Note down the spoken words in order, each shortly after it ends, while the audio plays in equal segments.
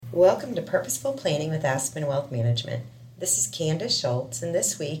Welcome to Purposeful Planning with Aspen Wealth Management. This is Candace Schultz, and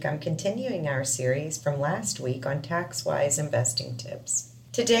this week I'm continuing our series from last week on tax-wise investing tips.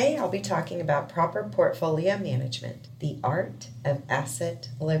 Today I'll be talking about proper portfolio management, the art of asset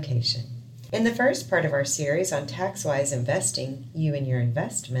location. In the first part of our series on tax-wise investing, you and your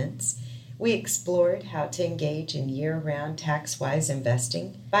investments, we explored how to engage in year-round tax-wise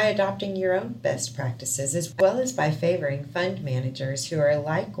investing by adopting your own best practices as well as by favoring fund managers who are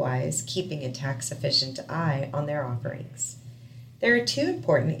likewise keeping a tax-efficient eye on their offerings. There are two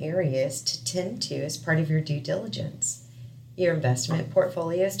important areas to tend to as part of your due diligence: your investment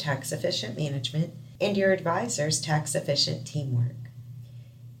portfolio's tax-efficient management and your advisor's tax-efficient teamwork.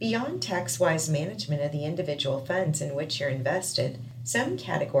 Beyond tax-wise management of the individual funds in which you're invested, some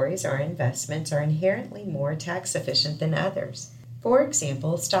categories or investments are inherently more tax efficient than others. For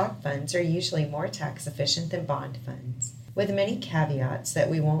example, stock funds are usually more tax efficient than bond funds, with many caveats that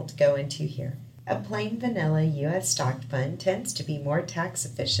we won't go into here. A plain vanilla U.S. stock fund tends to be more tax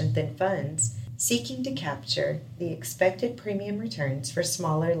efficient than funds seeking to capture the expected premium returns for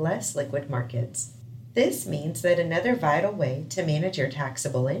smaller, less liquid markets. This means that another vital way to manage your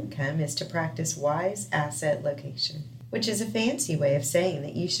taxable income is to practice wise asset location, which is a fancy way of saying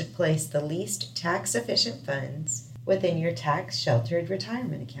that you should place the least tax-efficient funds within your tax-sheltered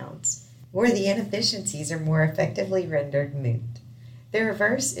retirement accounts, where the inefficiencies are more effectively rendered moot. The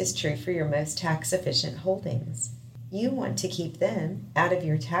reverse is true for your most tax-efficient holdings. You want to keep them out of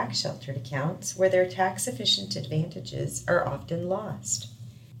your tax-sheltered accounts where their tax-efficient advantages are often lost.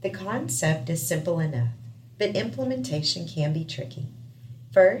 The concept is simple enough, but implementation can be tricky.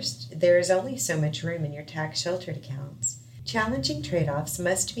 First, there is only so much room in your tax-sheltered accounts. Challenging trade-offs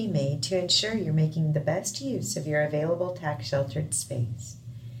must be made to ensure you're making the best use of your available tax-sheltered space.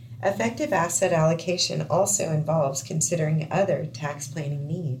 Effective asset allocation also involves considering other tax planning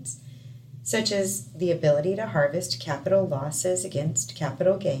needs, such as the ability to harvest capital losses against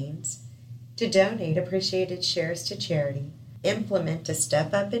capital gains, to donate appreciated shares to charity, implement a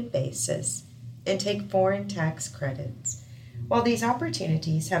step-up in basis, and take foreign tax credits. While these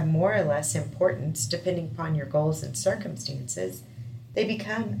opportunities have more or less importance depending upon your goals and circumstances, they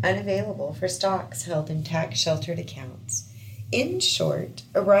become unavailable for stocks held in tax-sheltered accounts. In short,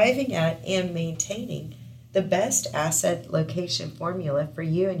 arriving at and maintaining the best asset location formula for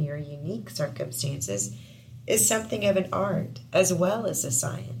you and your unique circumstances is something of an art as well as a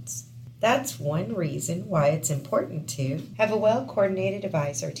science. That's one reason why it's important to have a well-coordinated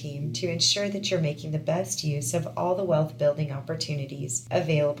advisor team to ensure that you're making the best use of all the wealth-building opportunities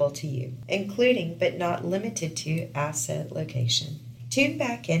available to you, including but not limited to asset location. Tune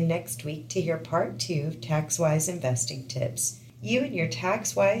back in next week to hear part 2 of Tax-Wise Investing Tips, you and your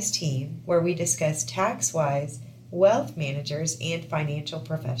Tax-Wise team, where we discuss tax-wise, wealth managers, and financial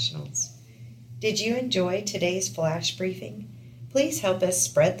professionals. Did you enjoy today's flash briefing? Please help us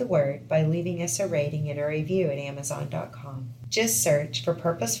spread the word by leaving us a rating and a review at Amazon.com. Just search for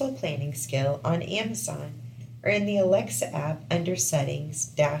Purposeful Planning Skill on Amazon or in the Alexa app under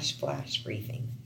Settings - Flash Briefing.